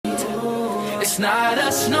It's not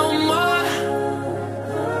us no more.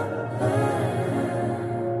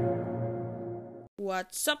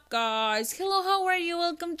 What's up, guys? Hello, how are you?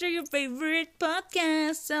 Welcome to your favorite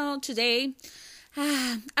podcast. So today,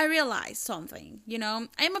 I realized something.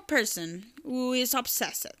 I'm a person who is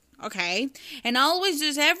obsessed, okay? And always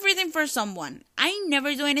does everything for someone. I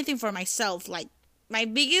never do anything for myself. Like, my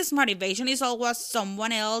biggest motivation is always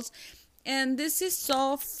someone else. And this is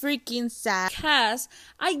so freaking sad because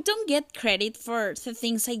I don't get credit for the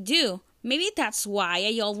things I do. Maybe that's why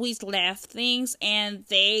I always left things and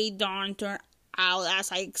they don't turn out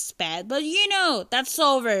as I expect. But that's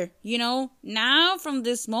over. Now from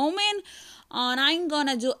this moment on, I'm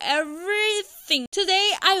gonna do everything.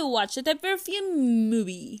 Today I watched the Perfume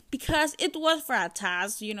movie because it was for a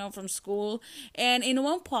task, from school. And in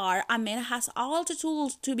one part, a man has all the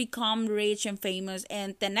tools to become rich and famous.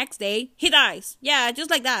 And the next day, he dies. Yeah, just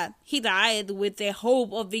like that. He died with the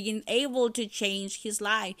hope of being able to change his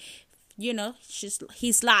life.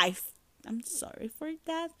 His life. I'm sorry for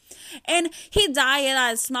that. And he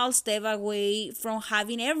died a small step away from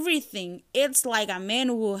having everything. It's like a man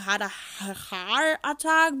who had a heart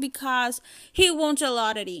attack because he won the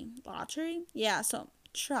lottery. Lottery? Yeah, so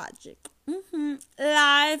tragic.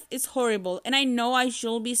 Life is horrible. And I know I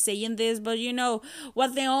should be saying this, but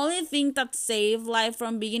what the only thing that saved life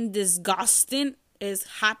from being disgusting is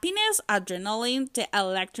happiness, adrenaline, the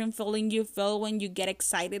electric feeling you feel when you get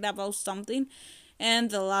excited about something.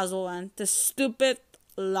 And the last one, the stupid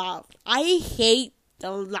love. I hate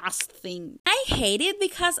the last thing. I hate it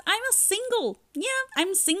because I'm a single. Yeah,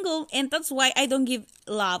 I'm single, and that's why I don't give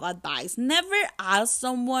love advice. Never ask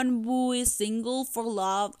someone who is single for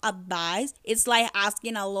love advice. It's like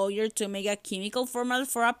asking a lawyer to make a chemical formula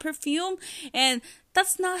for a perfume, and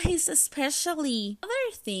that's not his especially. Other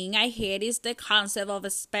thing I hate is the concept of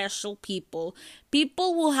special people.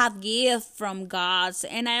 People will have gifts from gods,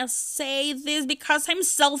 and I say this because I'm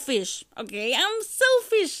selfish. Okay, I'm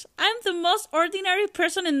selfish. I'm the most ordinary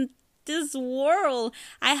person in this world.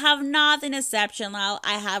 I have nothing exceptional.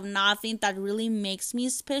 I have nothing that really makes me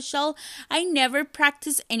special. I never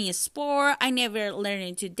practice any sport. I never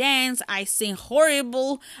learned to dance. I sing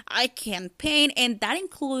horrible. I can't paint, and that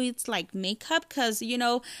includes like makeup because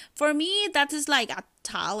for me that is like a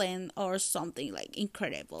talent or something like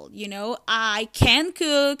incredible. I can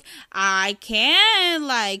cook. I can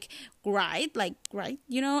write.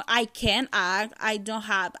 I can act. I don't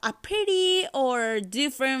have a pretty or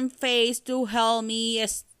different face to help me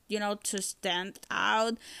to stand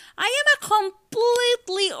out. I am a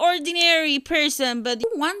completely ordinary person, but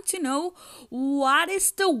you want to know what is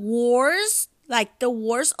the worst, the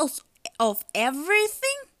worst of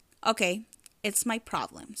everything? Okay, it's my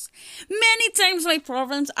problems. Many times my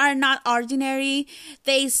problems are not ordinary.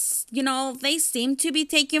 They seem to be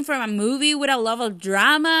taken from a movie with a lot of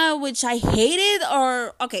drama, which I hated,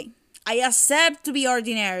 or, okay, I accept to be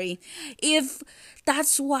ordinary. If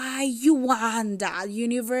that's why you want that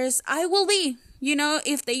universe, I will be.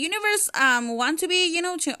 If the universe want to be,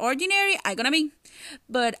 to ordinary, I gonna be.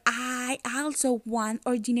 But I also want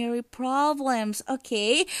ordinary problems,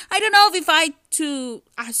 okay? I don't know if I to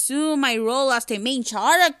assume my role as the main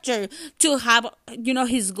character to have,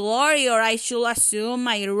 his glory, or I should assume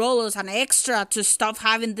my role as an extra to stop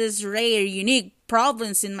having these rare, unique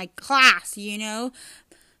problems in my class,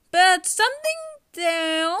 But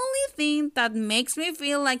the only thing that makes me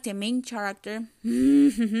feel like the main character,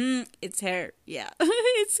 it's her. Yeah,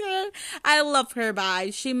 it's her. I love her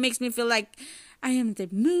vibe. She makes me feel like I am the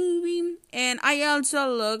movie. And I also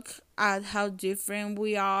look at how different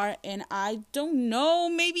we are. And I don't know,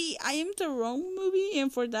 maybe I am the wrong movie.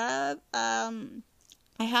 And for that, I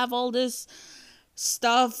have all this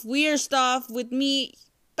weird stuff with me.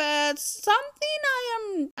 But something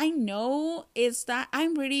I know is that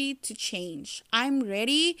I'm ready to change. I'm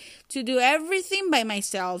ready to do everything by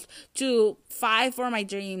myself, to fight for my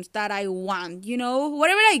dreams that I want.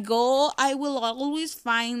 Wherever I go, I will always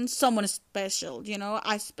find someone special,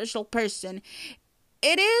 a special person.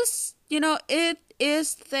 It is, it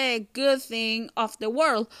is the good thing of the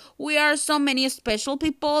world. We are so many special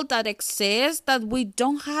people that exist that we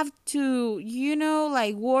don't have to,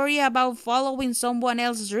 worry about following someone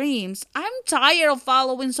else's dreams. I'm tired of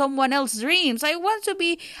following someone else's dreams. I want to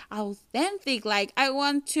be authentic. I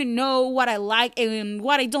want to know what I like and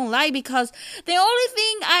what I don't like, because the only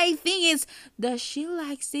thing I think is, does she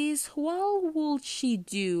like this? What will she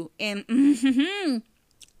do? And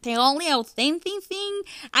the only authentic thing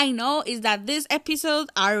I know is that these episodes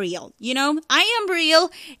are real. I am real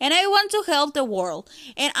and I want to help the world.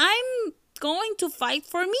 And I'm going to fight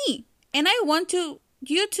for me. And I want you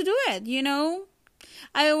to do it,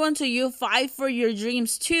 I want you to fight for your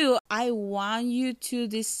dreams too. I want you to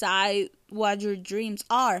decide what your dreams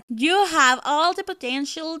are. You have all the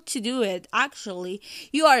potential to do it, actually.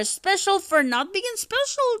 You are special for not being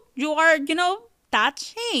special. You are, that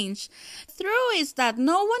change. The truth is that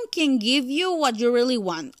no one can give you what you really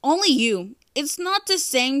want. Only you. It's not the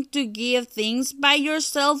same to give things by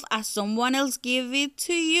yourself as someone else give it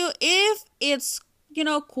to you. If it's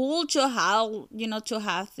cool to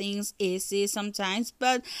have things easy sometimes,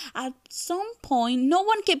 but at some point no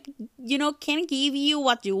one can give you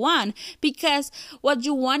what you want, because what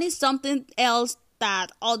you want is something else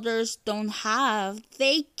that others don't have.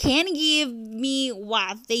 They can give me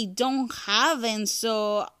what they don't have, and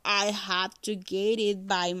so I have to get it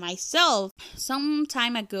by myself. Some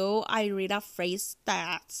time ago, I read a phrase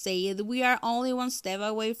that said we are only one step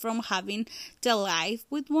away from having the life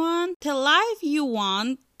we want. The life you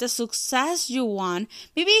want, the success you want,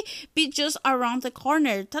 maybe be just around the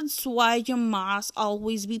corner. That's why you must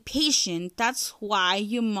always be patient. That's why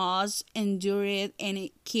you must endure it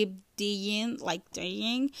and keep digging,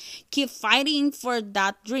 keep fighting for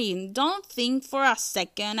that dream. Don't think for a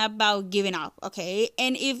second about giving up, okay?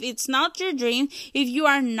 And if it's not your dream, if you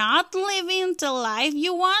are not living the life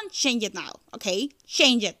you want, change it now, okay?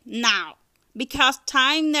 Change it now. Because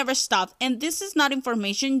time never stops, and this is not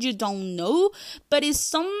information you don't know, but it's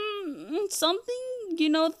something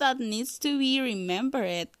that needs to be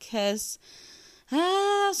remembered, because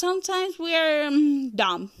sometimes we are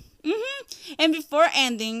dumb. And before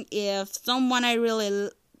ending, if someone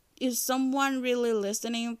really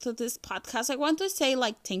listening to this podcast, I want to say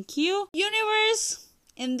thank you, universe.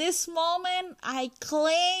 In this moment, I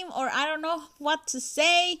claim, or I don't know what to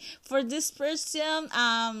say, for this person,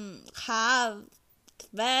 have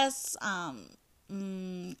best, I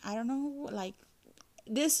don't know,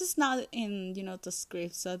 this is not in, the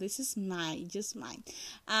script, so this is just mine.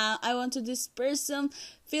 I want this person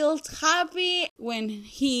feel happy when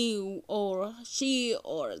he or she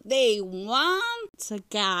or they won. So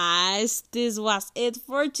guys, this was it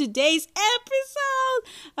for today's episode.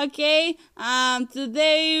 Okay,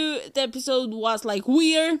 today the episode was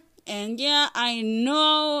weird. And yeah, I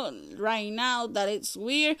know right now that it's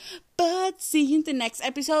weird, but see you in the next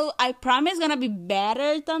episode. I promise it's gonna be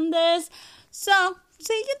better than this. So,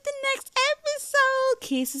 see you in the next episode.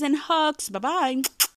 Kisses and hugs. Bye-bye.